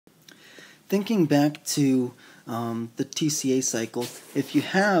Thinking back to the TCA cycle, if you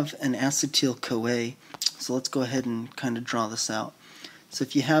have an acetyl-CoA, so let's go ahead and kind of draw this out. So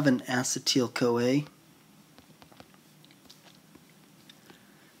if you have an acetyl-CoA,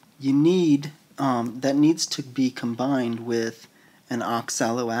 you need, that needs to be combined with an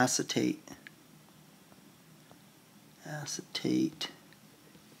oxaloacetate.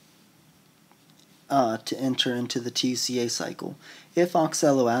 To enter into the TCA cycle. If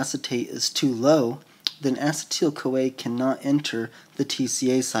oxaloacetate is too low, then acetyl-CoA cannot enter the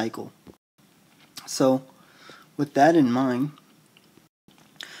TCA cycle. So, with that in mind,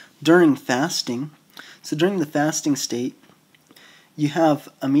 during fasting, during the fasting state, you have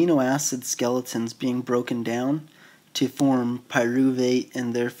amino acid skeletons being broken down to form pyruvate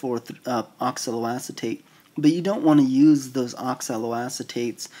and therefore oxaloacetate. But you don't want to use those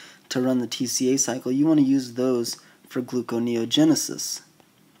oxaloacetates to run the TCA cycle. You want to use those for gluconeogenesis.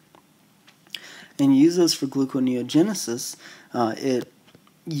 And you use those for gluconeogenesis,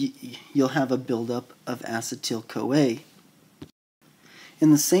 you'll have a buildup of acetyl-CoA.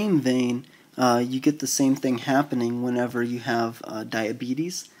 In the same vein, you get the same thing happening whenever you have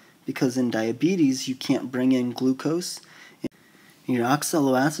diabetes, because in diabetes you can't bring in glucose. Your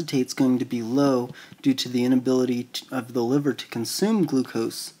oxaloacetate is going to be low due to the inability of the liver to consume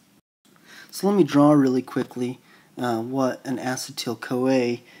glucose. So let me draw really quickly what an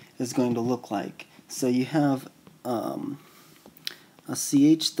acetyl-CoA is going to look like. So you have a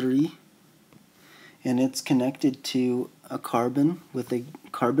CH3, and it's connected to a carbon with a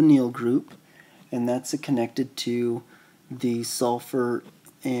carbonyl group, and that's connected to the sulfur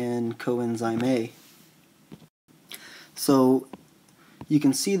and coenzyme A. So you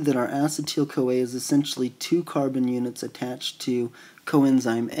can see that our acetyl-CoA is essentially 2 carbon units attached to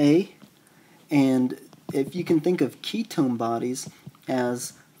coenzyme A, and if you can think of ketone bodies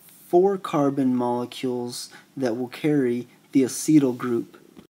as 4 carbon molecules that will carry the acetyl group.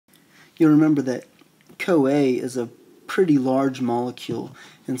 You'll remember that CoA is a pretty large molecule,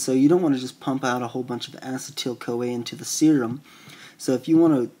 and so you don't want to just pump out a whole bunch of acetyl-CoA into the serum. So if you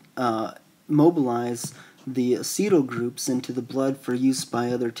want to mobilize the acetyl groups into the blood for use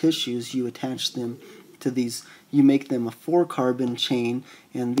by other tissues, you attach them to these, you make them a 4 carbon chain,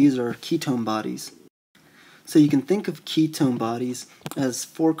 and these are ketone bodies. So you can think of ketone bodies as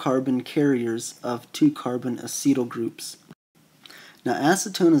 4 carbon carriers of 2 carbon acetyl groups. Now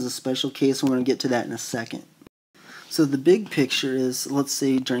acetone is a special case, we're going to get to that in a second. So the big picture is, let's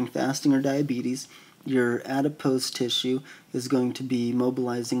say during fasting or diabetes, your adipose tissue is going to be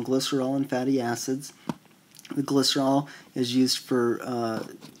mobilizing glycerol and fatty acids. The glycerol is used for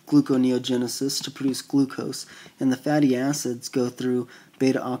gluconeogenesis to produce glucose, and the fatty acids go through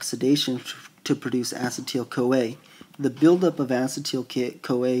beta oxidation to produce acetyl-CoA. The buildup of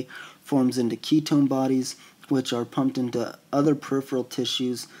acetyl-CoA forms into ketone bodies, which are pumped into other peripheral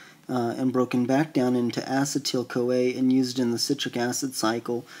tissues and broken back down into acetyl-CoA and used in the citric acid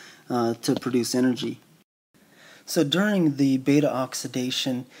cycle to produce energy. So during the beta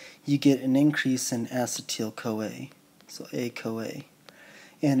oxidation, you get an increase in acetyl-CoA, so A-CoA.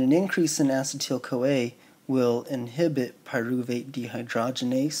 And an increase in acetyl-CoA will inhibit pyruvate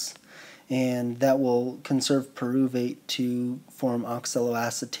dehydrogenase, and that will conserve pyruvate to form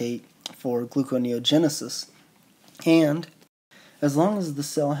oxaloacetate for gluconeogenesis. And as long as the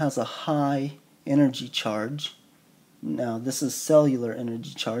cell has a high energy charge, now this is cellular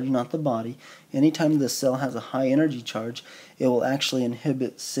energy charge, not the body. Anytime the cell has a high energy charge, it will actually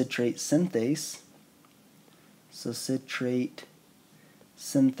inhibit citrate synthase. So citrate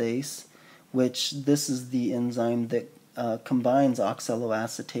synthase, which this is the enzyme that combines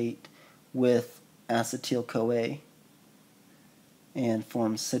oxaloacetate with acetyl-CoA and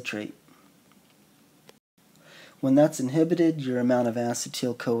forms citrate. When that's inhibited, your amount of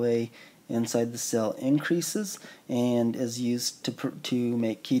acetyl-CoA inside the cell increases and is used to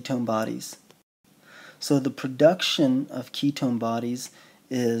make ketone bodies. So the production of ketone bodies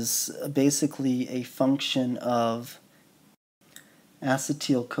is basically a function of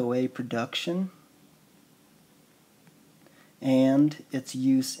acetyl-CoA production and its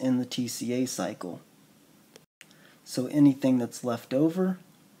use in the TCA cycle. So anything that's left over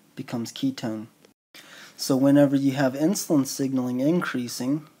becomes ketone. So whenever you have insulin signaling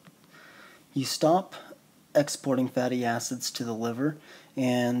increasing, you stop exporting fatty acids to the liver,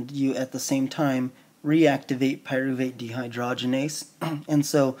 and you at the same time reactivate pyruvate dehydrogenase, and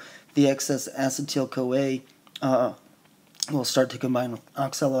so the excess acetyl-CoA will start to combine with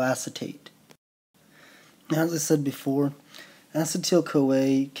oxaloacetate. Now, as I said before,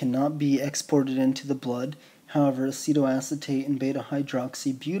 acetyl-CoA cannot be exported into the blood. However, acetoacetate and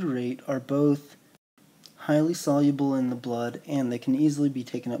beta-hydroxybutyrate are both highly soluble in the blood, and they can easily be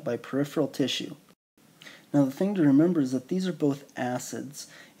taken up by peripheral tissue. Now the thing to remember is that these are both acids,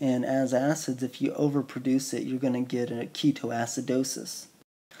 and as acids, if you overproduce it, you're going to get a ketoacidosis.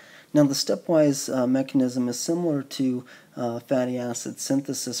 Now the stepwise mechanism is similar to fatty acid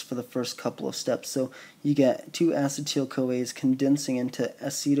synthesis for the first couple of steps. So you get two acetyl-CoAs condensing into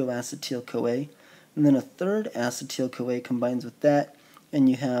acetoacetyl-CoA, and then a third acetyl-CoA combines with that, and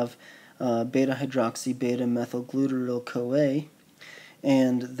you have beta-hydroxy beta-methylgluteryl-CoA,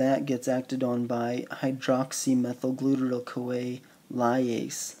 and that gets acted on by hydroxymethylgluteryl-CoA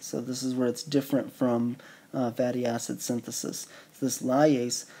lyase. So this is where it's different from fatty acid synthesis. So this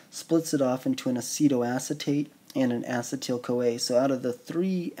lyase splits it off into an acetoacetate and an acetyl-CoA. So out of the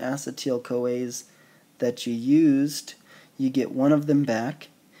three acetyl-CoAs that you used, you get one of them back,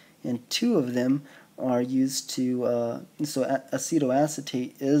 and two of them are used to, so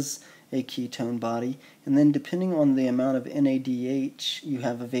acetoacetate is a ketone body, and then depending on the amount of NADH you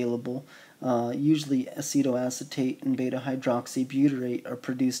have available, usually acetoacetate and beta-hydroxybutyrate are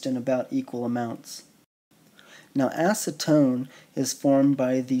produced in about equal amounts. Now acetone is formed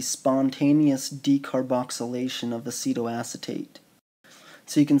by the spontaneous decarboxylation of acetoacetate.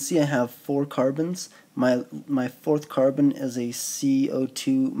 So you can see I have 4 carbons. My fourth carbon is a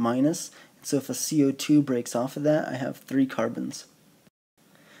CO2 minus, so if a CO2 breaks off of that, I have 3 carbons.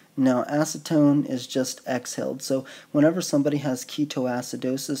 Now acetone is just exhaled, so whenever somebody has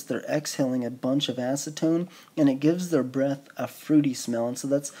ketoacidosis, they're exhaling a bunch of acetone, and it gives their breath a fruity smell, and so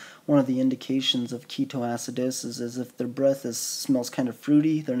that's one of the indications of ketoacidosis, is if their breath smells kind of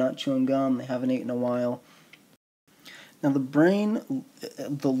fruity, they're not chewing gum, they haven't eaten in a while. Now the brain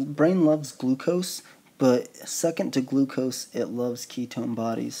loves glucose, but second to glucose, it loves ketone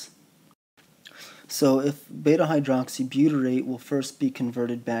bodies. So if beta-hydroxybutyrate will first be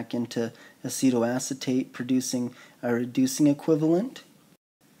converted back into acetoacetate, producing a reducing equivalent,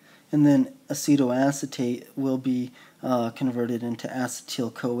 and then acetoacetate will be converted into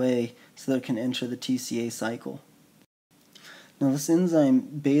acetyl-CoA so that it can enter the TCA cycle. Now this enzyme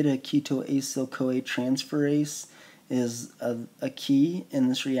beta-ketoacyl-CoA transferase is a key in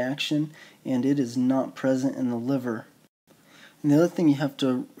this reaction, and it is not present in the liver. And the other thing you have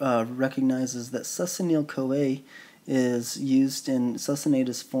to recognize is that succinyl-CoA is used in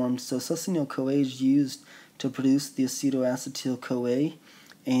succinatous forms. So succinyl-CoA is used to produce the acetoacetyl-CoA,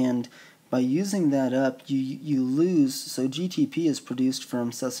 and by using that up, you lose, so GTP is produced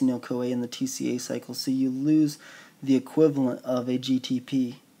from succinyl-CoA in the TCA cycle, so you lose the equivalent of a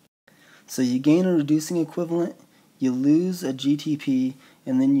GTP. So you gain a reducing equivalent, you lose a GTP,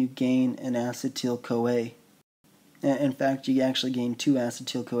 and then you gain an acetyl-CoA. In fact, you actually gain 2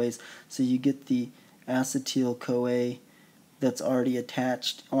 acetyl-CoAs, so you get the acetyl-CoA that's already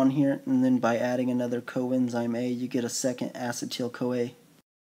attached on here, and then by adding another coenzyme A, you get a second acetyl-CoA.